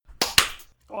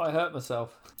Oh, I hurt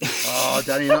myself. Oh,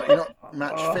 Danny, you're not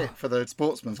match fit for the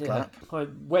sportsman's clap. My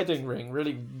wedding ring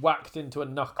really whacked into a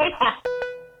knuckle.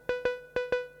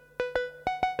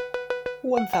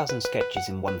 1,000 sketches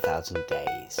in 1,000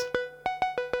 days.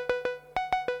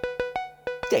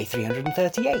 Day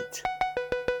 338.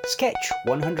 Sketch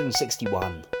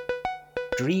 161.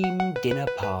 Dream dinner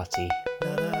party.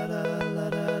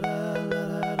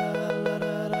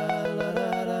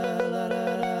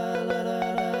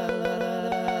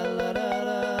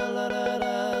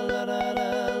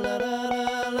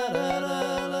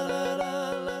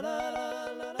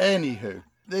 Anywho,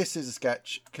 this is a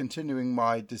sketch continuing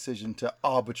my decision to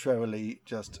arbitrarily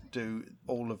just do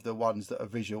all of the ones that are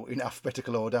visual in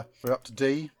alphabetical order. We're up to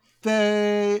D.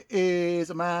 There is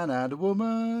a man and a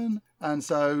woman, and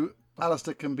so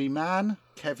Alistair can be man,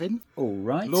 Kevin. All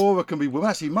right. Laura can be woman.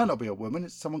 Actually, it might not be a woman.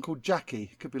 It's someone called Jackie.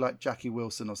 It could be like Jackie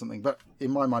Wilson or something. But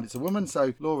in my mind, it's a woman.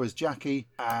 So Laura's Jackie.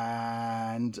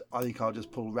 And I think I'll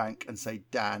just pull rank and say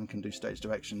Dan can do stage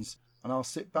directions. And I'll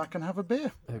sit back and have a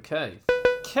beer. Okay.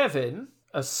 Kevin,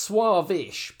 a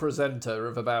suave-ish presenter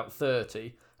of about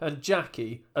 30, and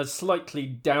Jackie, a slightly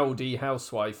dowdy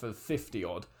housewife of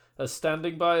 50-odd, are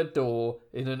standing by a door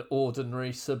in an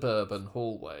ordinary suburban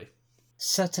hallway.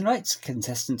 So tonight's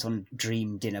contestant on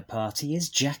Dream Dinner Party is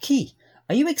Jackie.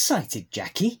 Are you excited,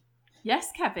 Jackie? Yes,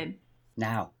 Kevin.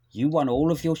 Now, you won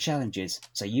all of your challenges,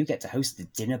 so you get to host the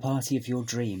dinner party of your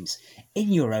dreams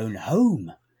in your own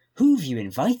home. Who have you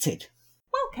invited?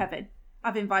 Well, Kevin,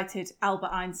 I've invited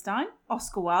Albert Einstein,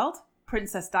 Oscar Wilde,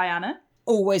 Princess Diana.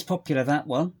 Always popular, that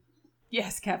one.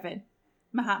 Yes, Kevin.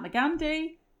 Mahatma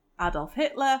Gandhi, Adolf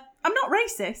Hitler. I'm not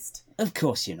racist. Of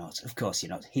course you're not. Of course you're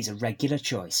not. He's a regular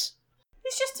choice.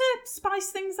 It's just to spice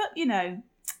things up, you know.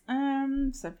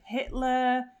 So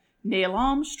Hitler, Neil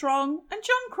Armstrong, and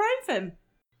John Craven.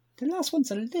 The last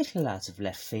one's a little out of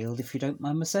left field, if you don't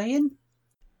mind my saying.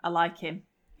 I like him.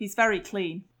 He's very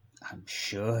clean. I'm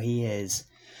sure he is.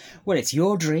 Well, it's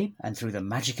your dream, and through the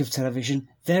magic of television,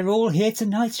 they're all here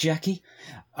tonight, Jackie.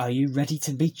 Are you ready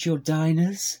to meet your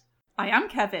diners? I am,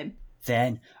 Kevin.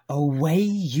 Then away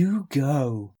you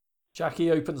go.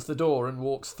 Jackie opens the door and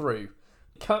walks through.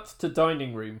 Cut to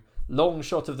dining room. Long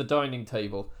shot of the dining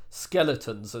table.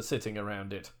 Skeletons are sitting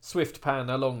around it. Swift pan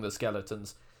along the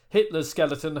skeletons. Hitler's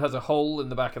skeleton has a hole in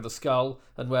the back of the skull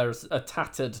and wears a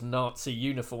tattered Nazi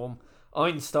uniform.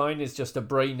 Einstein is just a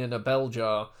brain in a bell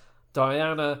jar.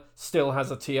 Diana still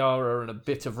has a tiara and a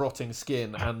bit of rotting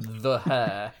skin and the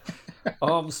hair.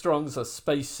 Armstrong's a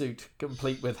spacesuit,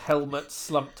 complete with helmet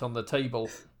slumped on the table.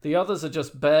 The others are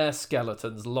just bare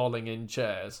skeletons lolling in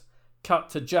chairs. Cut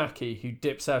to Jackie, who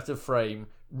dips out of frame,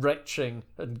 retching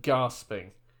and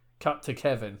gasping. Cut to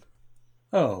Kevin,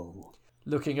 Oh,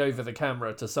 looking over the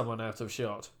camera to someone out of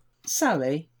shot.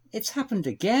 Sally, it's happened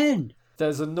again.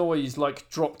 There's a noise like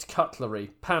dropped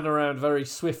cutlery. Pan around very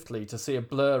swiftly to see a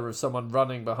blur of someone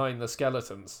running behind the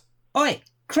skeletons. Oi,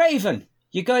 Craven,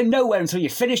 you're going nowhere until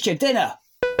you've finished your dinner.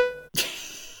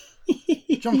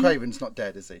 John Craven's not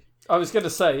dead, is he? I was going to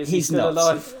say, is he He's still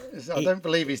not. alive? I don't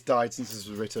believe he's died since this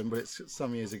was written, but it's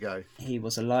some years ago. He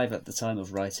was alive at the time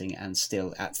of writing and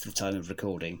still at the time of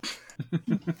recording.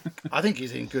 I think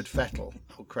he's in good fettle,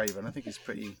 old Craven. I think he's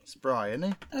pretty spry, isn't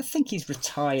he? I think he's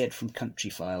retired from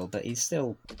Countryfile, but he's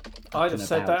still up I'd and have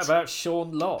said about. that about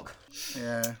Sean Locke.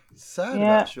 Yeah. Sad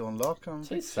Yeah. about Sean Locke. I'm a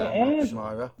big fan It of is.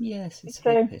 Myra. Yes, it's a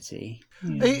So- big pity.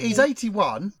 He's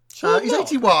 81. He's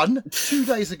 81 2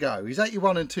 days ago. He's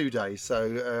 81 in 2 days.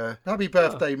 So happy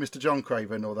birthday, Mr. John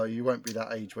Craven, although you won't be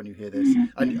that age when you hear this.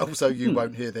 And also you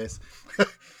won't hear this.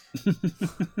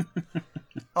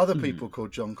 Other people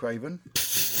called John Craven.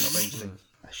 Not mentioning.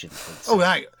 I shouldn't think so. Oh,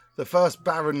 hey, the first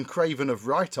Baron Craven of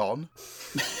Righton.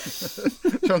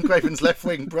 John Craven's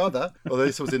left-wing brother. Although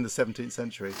this was in the 17th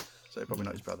century, so probably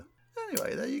not his brother.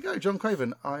 Anyway, there you go, John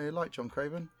Craven. I like John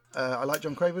Craven. I like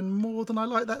John Craven more than I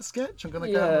like that sketch. I'm going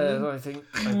to go on. Yeah, I think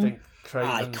I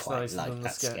Craven's quite nicer like than the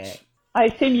that sketch. sketch. I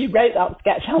assume you wrote that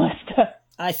sketch, Alistair.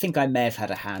 I think I may have had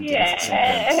a hand in it Yeah. at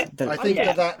some point. The- I think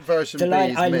that version The B line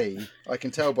is I- me. I can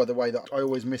tell by the way that I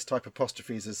always mistype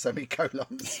apostrophes as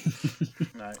semicolons.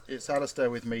 No, it's Alistair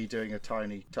with me doing a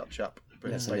tiny touch-up.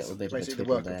 But There's it's a little bit of a basically the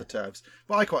twiddle work there. of the TERFs.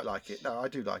 But I quite like it. No, I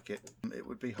do like it. It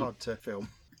would be hard to film.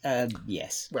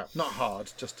 Yes. Well, not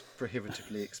hard, just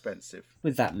prohibitively expensive.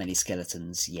 With that many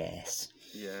skeletons, yes.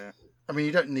 Yeah. I mean,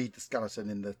 you don't need the skeleton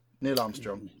in the Neil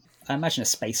Armstrong. I imagine a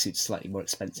spacesuit's slightly more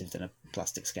expensive than a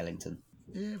plastic skeleton.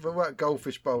 Yeah, but what, a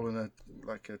goldfish bowl and a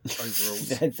overalls.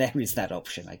 There is that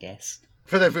option, I guess.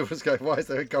 But everyone's going, why is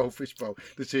there a goldfish bowl?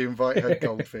 Did she invite her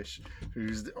goldfish,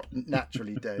 who's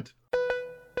naturally dead?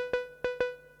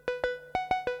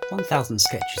 1000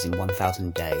 Sketches in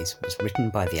 1000 Days was written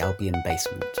by the Albion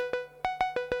Basement.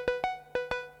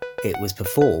 It was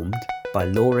performed by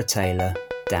Laura Taylor,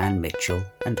 Dan Mitchell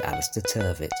and Alistair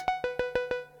Turvitt.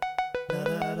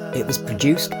 It was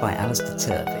produced by Alistair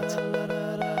Turvitt.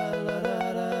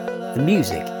 The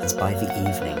music is by The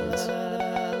Evenings.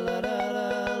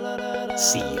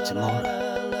 See you tomorrow.